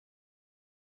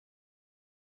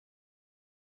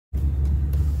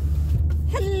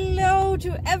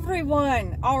Hello to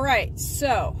everyone. All right,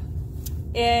 so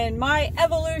in my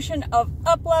evolution of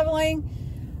up-leveling,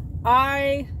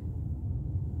 I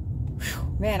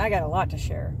got a lot to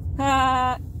share.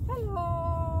 Hello.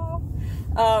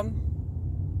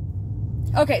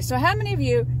 Okay, so how many of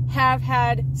you have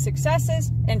had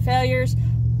successes and failures,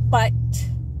 but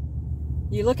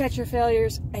you look at your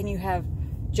failures and you have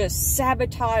just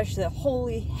sabotaged the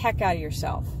holy heck out of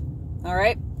yourself? All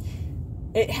right?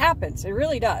 It happens. It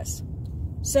really does.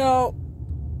 So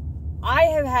I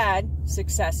have had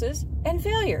successes and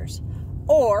failures,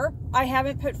 or I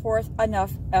haven't put forth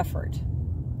enough effort.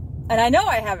 And I know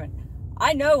I haven't.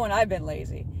 I know when I've been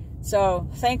lazy. So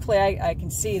thankfully I can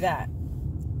see that.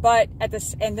 But at the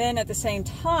same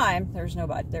time,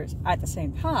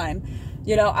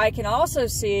 you know, I can also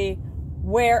see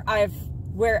where I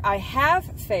have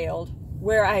failed,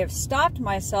 where I have stopped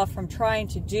myself from trying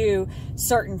to do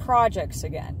certain projects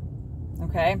again,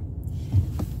 okay?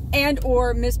 And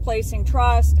or misplacing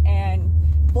trust and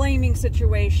blaming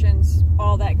situations,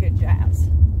 all that good jazz.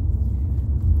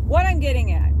 What I'm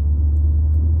getting at,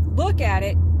 look at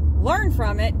it, learn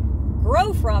from it,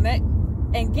 grow from it,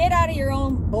 and get out of your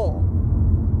own bull.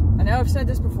 I know I've said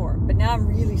this before, but now I'm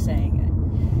really saying it.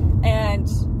 And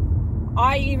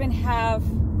I even have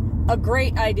a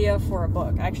great idea for a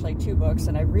book, actually 2 books,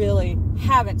 and I really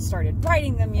haven't started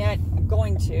writing them yet. I'm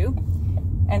going to.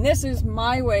 And this is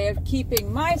my way of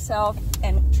keeping myself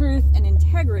and truth and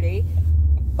integrity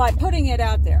by putting it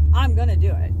out there. I'm going to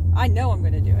do it. I know I'm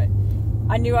going to do it.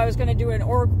 I knew I was going to do an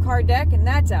oracle card deck, and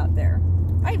that's out there.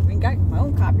 I even got my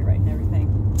own copyright and everything.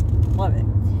 Love it.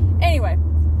 Anyway,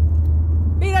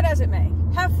 be that as it may,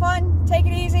 have fun, take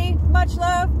it easy, much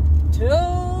love,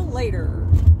 till later.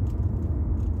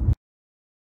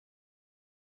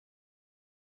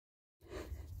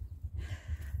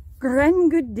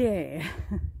 Good day.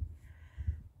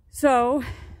 So,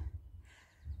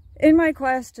 in my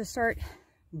quest to start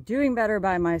doing better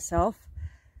by myself,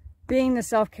 being the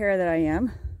self-care that I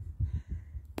am,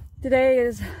 today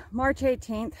is March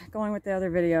 18th, going with the other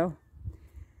video,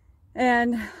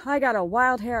 and I got a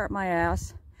wild hair up my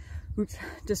ass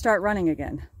to start running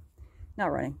again.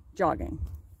 Not running, jogging.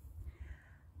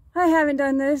 I haven't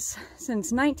done this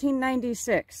since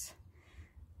 1996.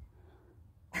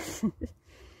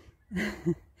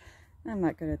 I'm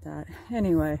not good at that.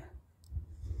 Anyway.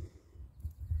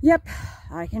 Yep,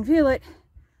 I can feel it.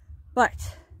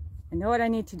 But I know what I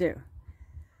need to do.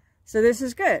 So this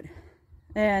is good.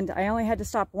 And I only had to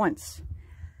stop once.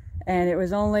 And it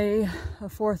was only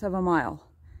 1/4 of a mile.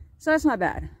 So that's not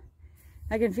bad.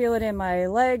 I can feel it in my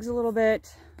legs a little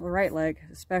bit. The right leg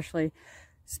especially.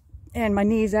 And my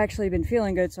knee's actually been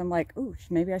feeling good. So I'm like, ooh,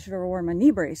 maybe I should have worn my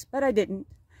knee brace. But I didn't.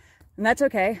 And that's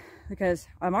okay, because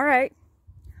I'm all right.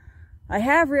 I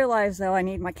have realized, though, I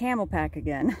need my camel pack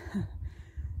again.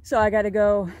 So I got to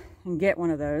go and get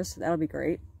one of those. That'll be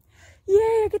great. Yay,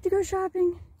 I get to go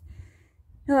shopping.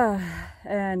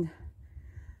 And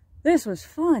this was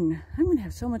fun. I'm going to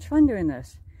have so much fun doing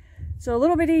this. So a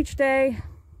little bit each day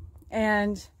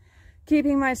and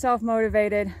keeping myself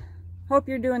motivated. Hope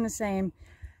you're doing the same.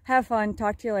 Have fun.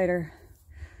 Talk to you later.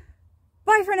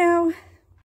 Bye for now.